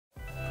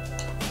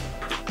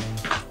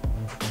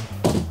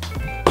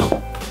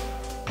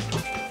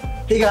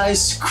Hey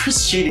guys,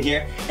 Jayden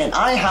here, and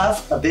I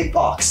have a big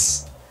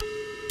box.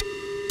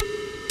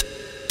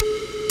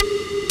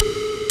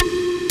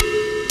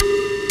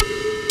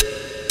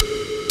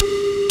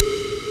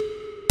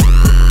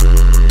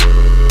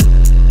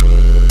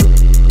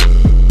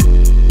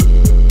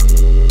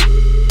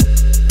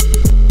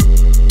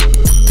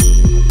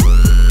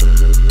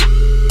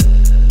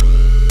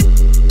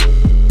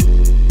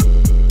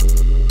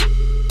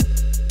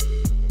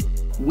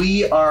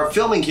 We are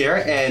filming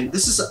here, and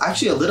this is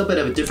actually a little bit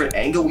of a different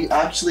angle. We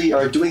actually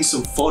are doing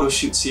some photo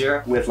shoots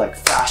here with like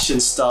fashion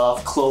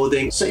stuff,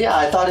 clothing. So yeah,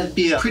 I thought it'd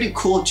be a pretty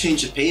cool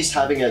change of pace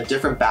having a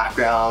different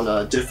background,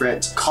 a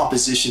different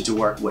composition to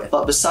work with.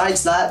 But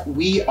besides that,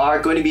 we are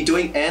going to be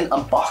doing an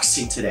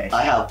unboxing today.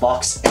 I have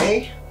box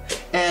A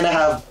and I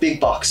have big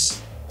box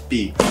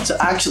B. So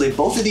actually,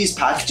 both of these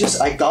packages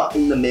I got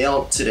in the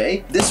mail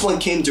today. This one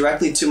came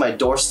directly to my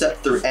doorstep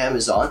through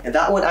Amazon, and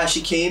that one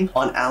actually came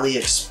on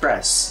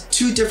AliExpress.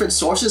 Two different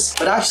sources,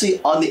 but actually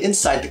on the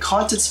inside, the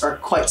contents are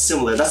quite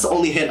similar. That's the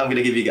only hint I'm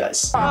gonna give you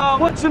guys.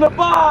 What's in the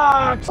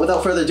box?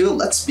 Without further ado,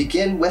 let's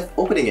begin with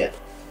opening it.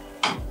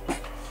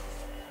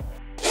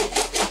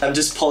 I'm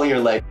just pulling your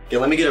leg. Okay,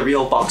 let me get a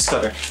real box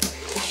cutter.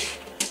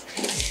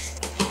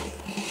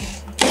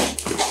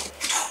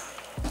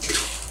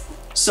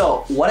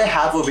 So what I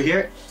have over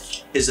here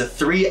is a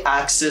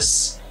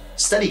 3-axis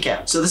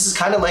Steadicam. So this is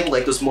kind of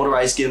like those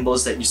motorized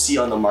gimbals that you see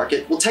on the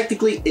market. Well,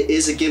 technically it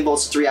is a gimbal,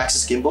 it's a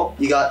 3-axis gimbal.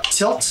 You got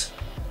tilt,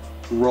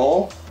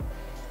 roll,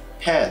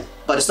 pan,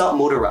 but it's not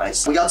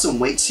motorized. We got some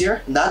weights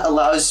here, and that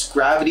allows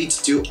gravity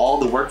to do all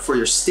the work for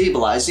your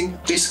stabilizing.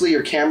 Basically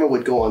your camera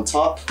would go on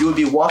top. You would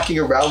be walking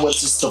around with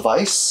this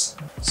device,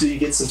 so you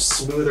get some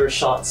smoother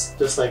shots,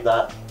 just like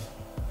that.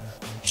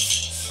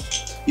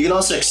 You can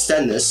also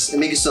extend this and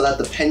make it so that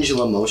the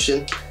pendulum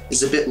motion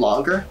is a bit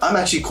longer. I'm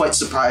actually quite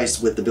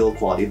surprised with the build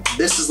quality.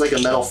 This is like a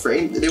metal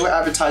frame. They were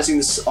advertising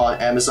this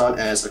on Amazon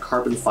as a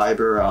carbon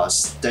fiber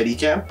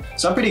Steadicam.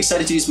 So I'm pretty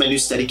excited to use my new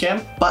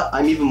Steadicam, but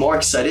I'm even more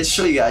excited to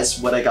show you guys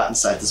what I got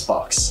inside this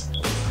box.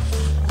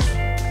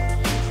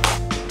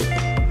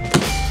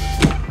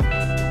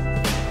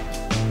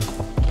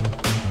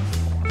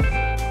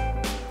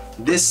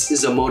 This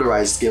is a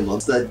motorized gimbal.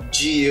 It's the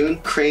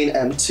𝗗𝗜𝗬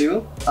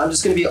M2. I'm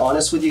just gonna be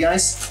honest with you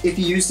guys. If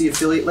you use the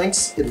affiliate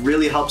links, it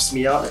really helps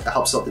me out. It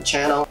helps out the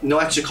channel. No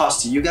extra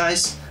cost to you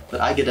guys,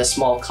 but I get a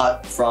small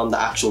cut from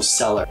the actual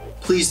seller.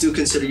 Please do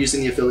consider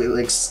using the affiliate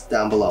links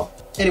down below.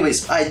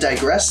 Anyways, I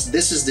digress.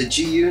 This is the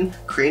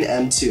𝗗𝗜𝗬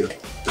M2.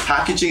 The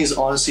packaging is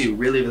honestly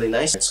really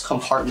nice. It's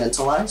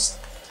compartmentalized.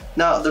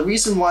 Now, the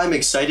reason why I'm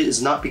excited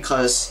is not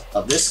because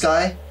of this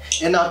guy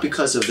and not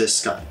because of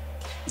this guy.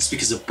 It's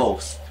because of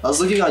both. I was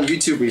looking on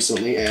YouTube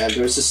recently, and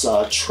there's this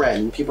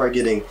trend. People are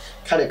getting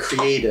kind of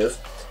creative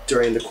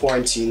during the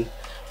quarantine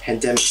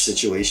pandemic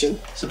situation.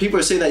 So people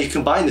are saying that you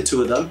combine the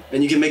two of them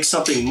and you can make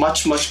something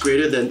much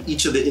greater than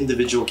each of the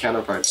individual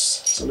counterparts.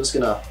 So I'm just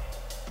gonna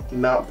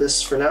mount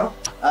this for now.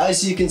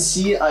 As you can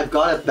see, I've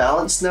got it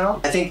balanced now.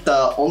 I think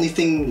the only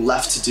thing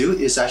left to do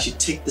is actually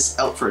take this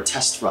out for a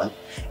test run.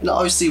 And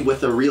obviously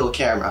with a real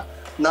camera,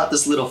 not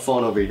this little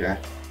phone over here.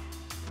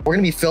 We're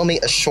gonna be filming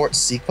a short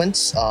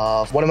sequence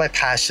of one of my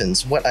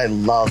passions, what I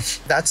love.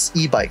 That's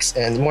e-bikes,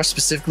 and more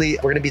specifically,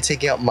 we're gonna be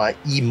taking out my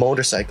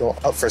e-motorcycle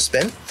out for a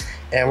spin,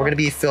 and we're gonna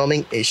be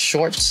filming a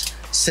short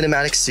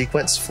cinematic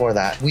sequence for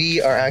that.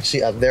 We are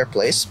actually at their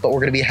place, but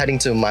we're gonna be heading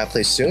to my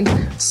place soon,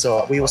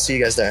 so we will see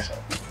you guys there.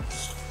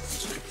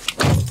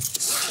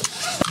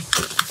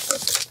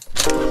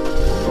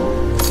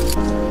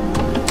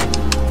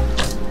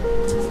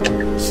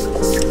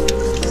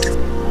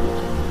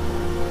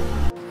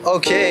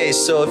 Okay,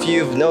 so if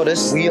you've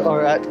noticed, we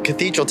are at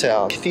Cathedral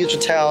Town,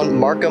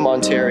 Markham,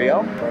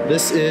 Ontario.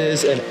 This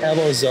is an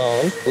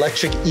Amazon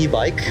electric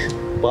e-bike,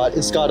 but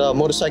it's got a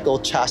motorcycle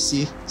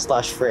chassis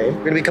 / frame.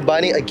 We're gonna be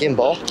combining a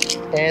gimbal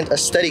and a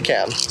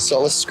Steadicam.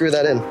 So let's screw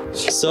that in.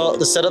 So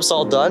the setup's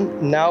all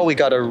done. Now we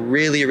got a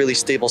really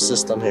stable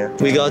system here.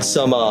 We got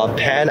some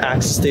pan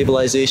axis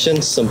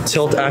stabilization, some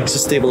tilt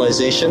axis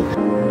stabilization.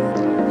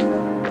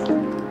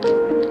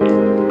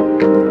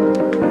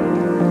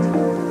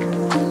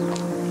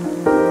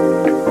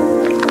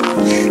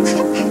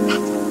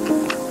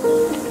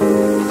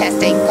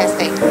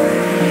 Testing.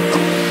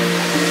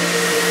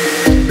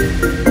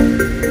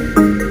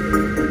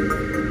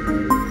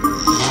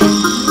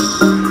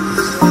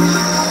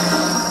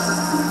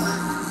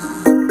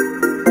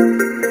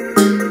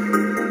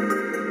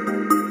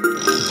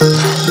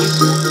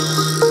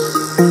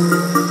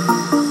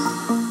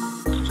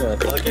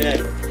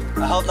 Okay,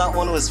 I hope that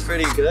one was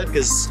pretty good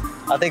because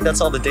I think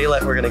that's all the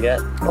daylight we're gonna get.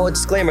 Oh,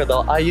 disclaimer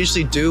though, I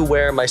usually do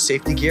wear my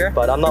safety gear,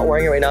 but I'm not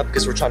wearing it right now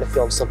because we're trying to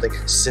film something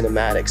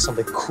cinematic,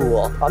 something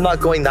cool. I'm not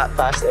going that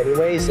fast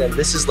anyways, and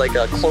this is like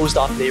a closed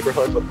off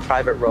neighborhood with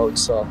private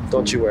roads, so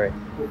don't you worry.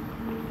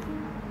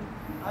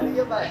 How do you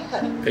get my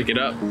hat? Pick it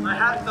up. My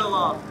hat fell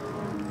off.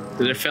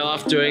 Did it fell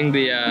off doing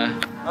the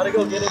How to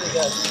go get it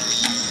again?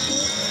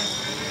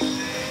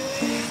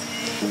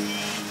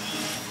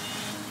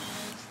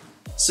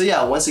 So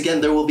yeah, once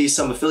again, there will be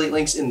some affiliate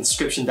links in the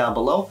description down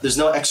below. There's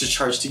no extra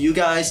charge to you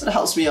guys. It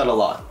helps me out a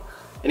lot.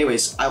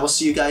 Anyways, I will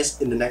see you guys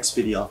in the next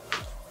video.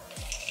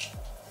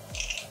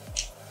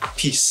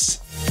 Peace.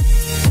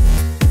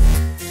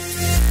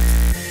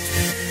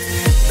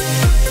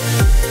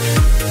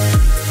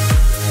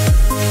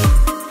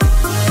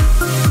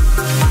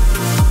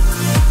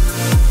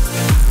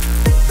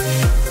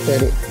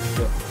 Ready?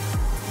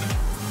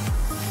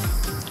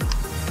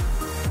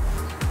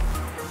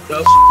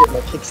 No. Get my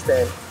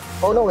kickstand.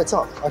 Oh no, it's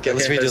off. Okay,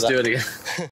 let's redo let's that. do it again.